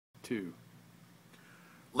2.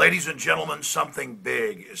 Ladies and gentlemen, something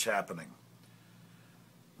big is happening.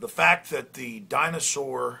 The fact that the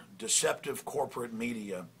dinosaur, deceptive corporate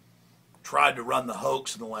media tried to run the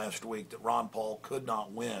hoax in the last week that Ron Paul could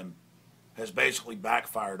not win has basically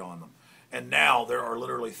backfired on them. And now there are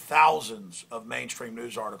literally thousands of mainstream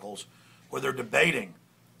news articles where they're debating,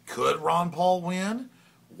 could Ron Paul win?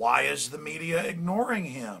 Why is the media ignoring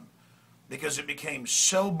him? Because it became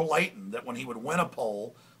so blatant that when he would win a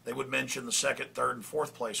poll, they would mention the second, third, and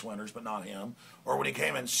fourth place winners, but not him. Or when he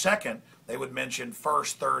came in second, they would mention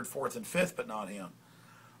first, third, fourth, and fifth, but not him.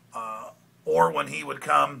 Or when he would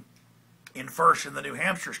come in first in the New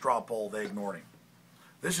Hampshire straw poll, they ignored him.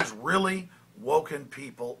 This has really woken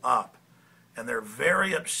people up. And they're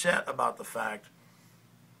very upset about the fact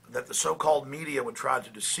that the so-called media would try to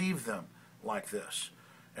deceive them like this.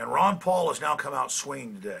 And Ron Paul has now come out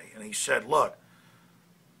swinging today. And he said, look,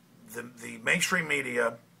 the mainstream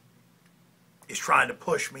media is trying to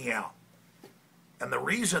push me out. And the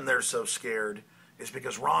reason they're so scared is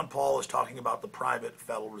because Ron Paul is talking about the private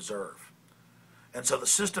Federal Reserve. And so the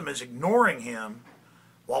system is ignoring him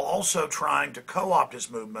while also trying to co-opt his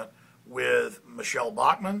movement with Michelle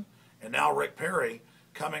Bachmann and now Rick Perry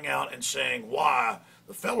coming out and saying, why,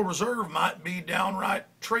 the Federal Reserve might be downright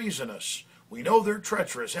treasonous. We know they're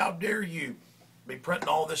treacherous. How dare you be printing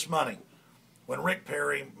all this money? When Rick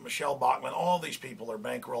Perry, Michelle Bachmann, all these people are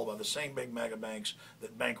bankrolled by the same big mega banks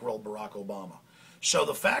that bankrolled Barack Obama. So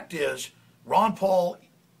the fact is, Ron Paul,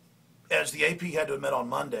 as the AP had to admit on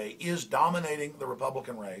Monday, is dominating the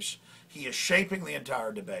Republican race. He is shaping the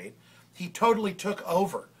entire debate. He totally took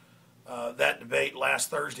over that debate last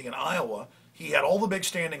Thursday in Iowa. He had all the big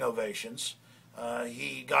standing ovations.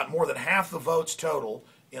 He got more than half the votes total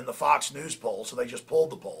in the Fox News poll, so they just pulled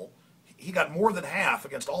the poll. He got more than half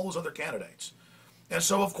against all those other candidates. And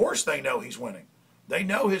so, of course, they know he's winning. They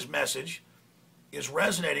know his message is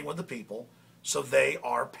resonating with the people, so they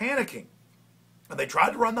are panicking. And they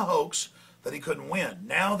tried to run the hoax that he couldn't win.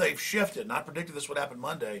 Now they've shifted, and I predicted this would happen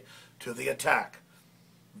Monday, to the attack.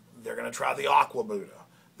 They're going to try the Aqua Buddha,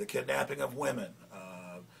 the kidnapping of women,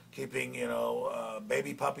 keeping,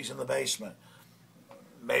 baby puppies in the basement.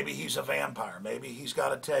 Maybe he's a vampire. Maybe he's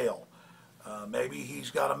got a tail. Maybe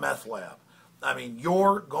he's got a meth lab. I mean,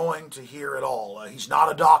 you're going to hear it all. He's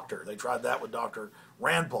not a doctor. They tried that with Dr.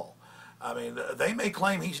 Rand Paul. I mean, they may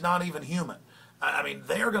claim he's not even human. I mean,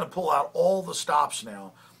 they are going to pull out all the stops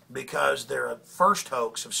now because their first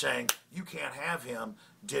hoax of saying you can't have him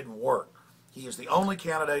didn't work. He is the only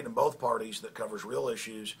candidate in both parties that covers real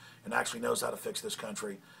issues and actually knows how to fix this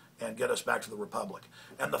country and get us back to the republic.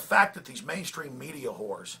 And the fact that these mainstream media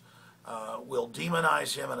whores will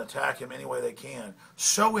demonize him and attack him any way they can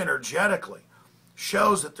so energetically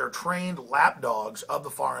shows that they're trained lapdogs of the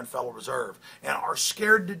foreign Federal Reserve and are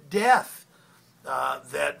scared to death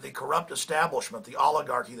that the corrupt establishment, the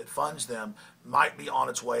oligarchy that funds them, might be on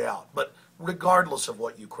its way out. But regardless of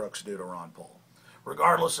what you crooks do to Ron Paul,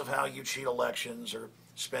 regardless of how you cheat elections or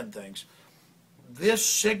spend things, this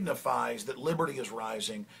signifies that liberty is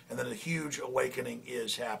rising and that a huge awakening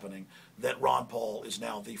is happening, that Ron Paul is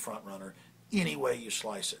now the front runner any way you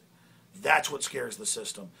slice it. That's what scares the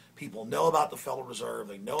system. People know about the Federal Reserve.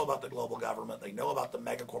 They know about the global government. They know about the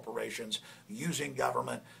mega corporations using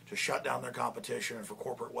government to shut down their competition and for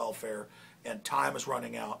corporate welfare. And time is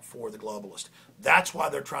running out for the globalists. That's why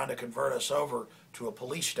they're trying to convert us over to a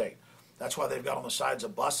police state. That's why they've got on the sides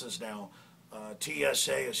of buses now,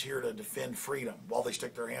 TSA is here to defend freedom while they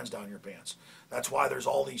stick their hands down your pants. That's why there's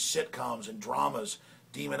all these sitcoms and dramas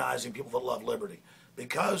demonizing people that love liberty.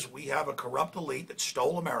 Because we have a corrupt elite that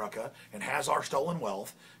stole America and has our stolen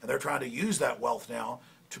wealth, and they're trying to use that wealth now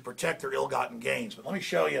to protect their ill-gotten gains. But let me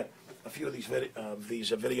show you a few of these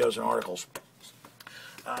videos and articles.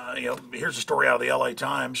 Here's a story out of the LA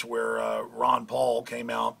Times where Ron Paul came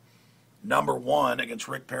out #1 against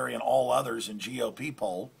Rick Perry and all others in GOP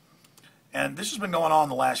poll. And this has been going on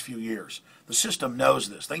the last few years. The system knows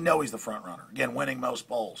this. They know he's the front runner. Again, winning most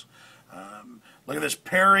polls. Look at this.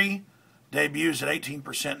 Perry debuts at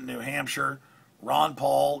 18% in New Hampshire. Ron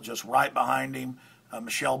Paul just right behind him.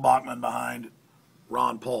 Michelle Bachmann behind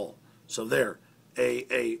Ron Paul. So there,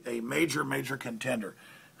 a major contender.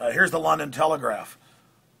 Here's the London Telegraph.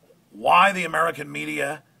 Why the American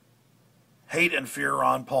media hate and fear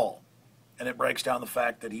Ron Paul. And it breaks down the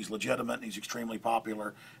fact that he's legitimate and he's extremely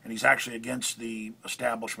popular and he's actually against the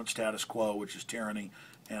establishment status quo, which is tyranny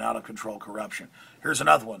and out-of-control corruption. Here's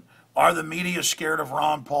another one. Are the media scared of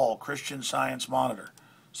Ron Paul? Christian Science Monitor.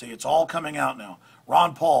 See, it's all coming out now.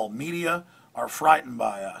 Ron Paul, media are frightened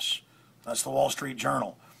by us. That's the Wall Street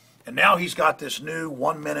Journal. And now he's got this new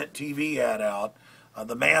 1-minute TV ad out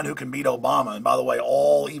The man who can beat Obama, and by the way,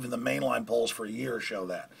 even the mainline polls for years show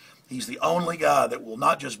that. He's the only guy that will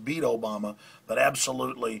not just beat Obama, but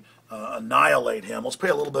absolutely annihilate him. Let's play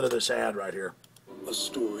a little bit of this ad right here. A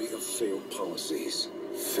story of failed policies,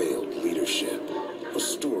 failed leadership. A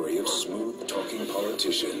story of smooth-talking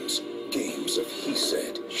politicians, games of he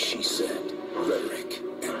said, she said, rhetoric,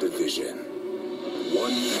 and division.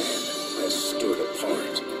 One man has stood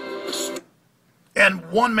apart. And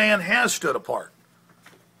one man has stood apart.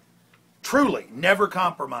 Truly, never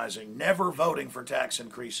compromising, never voting for tax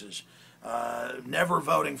increases, never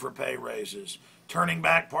voting for pay raises, turning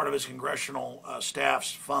back part of his congressional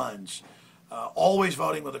staff's funds, always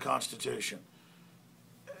voting with the Constitution.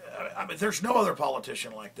 I mean, there's no other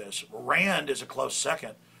politician like this. Rand is a close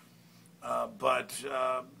second, but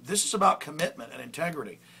this is about commitment and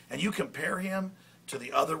integrity. And you compare him to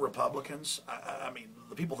the other Republicans. I mean,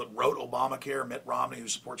 the people that wrote Obamacare, Mitt Romney, who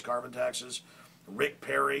supports carbon taxes, Rick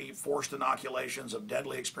Perry, forced inoculations of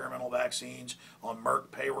deadly experimental vaccines on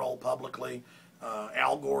Merck payroll publicly,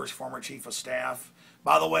 Al Gore's former chief of staff.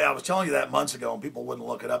 By the way, I was telling you that months ago, and people wouldn't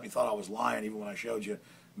look it up. You thought I was lying even when I showed you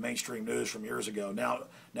mainstream news from years ago.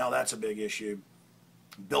 Now that's a big issue.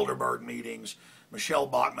 Bilderberg meetings, Michelle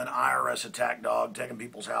Bachmann, IRS attack dog, taking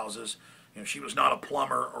people's houses. You know, she was not a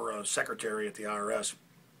plumber or a secretary at the IRS.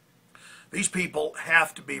 These people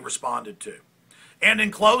have to be responded to. And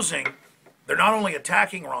in closing, they're not only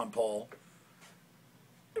attacking Ron Paul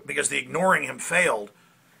because the ignoring him failed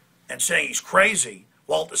and saying he's crazy,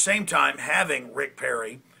 while at the same time having Rick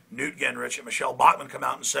Perry, Newt Gingrich, and Michelle Bachmann come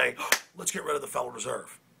out and say, let's get rid of the Federal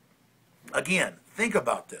Reserve. Again, think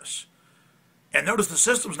about this. And notice the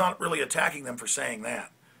system's not really attacking them for saying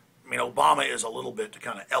that. I mean, Obama is a little bit to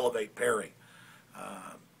kind of elevate Perry.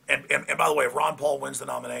 And by the way, if Ron Paul wins the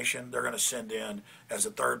nomination, they're going to send in, as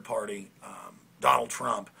a third party, Donald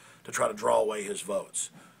Trump to try to draw away his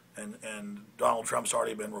votes. And Donald Trump's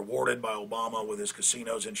already been rewarded by Obama with his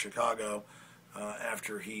casinos in Chicago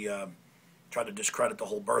after he tried to discredit the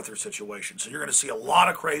whole birther situation. So you're going to see a lot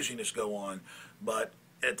of craziness go on. But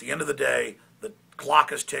at the end of the day, the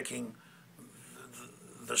clock is ticking.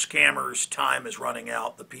 The scammers' time is running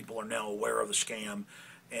out. The people are now aware of the scam.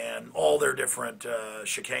 And all their different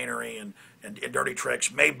chicanery and dirty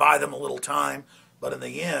tricks may buy them a little time. But in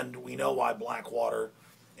the end, we know why Blackwater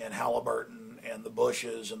and Halliburton and the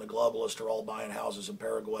Bushes and the globalists are all buying houses in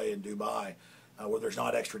Paraguay and Dubai where there's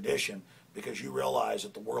not extradition, because you realize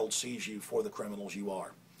that the world sees you for the criminals you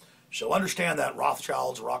are. So understand that,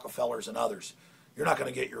 Rothschilds, Rockefellers, and others. You're not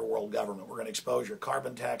going to get your world government. We're going to expose your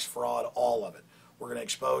carbon tax fraud, all of it. We're going to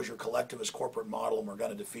expose your collectivist corporate model, and we're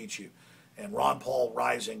going to defeat you. And Ron Paul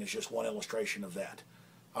rising is just one illustration of that.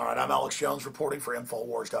 All right, I'm Alex Jones reporting for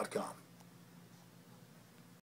Infowars.com.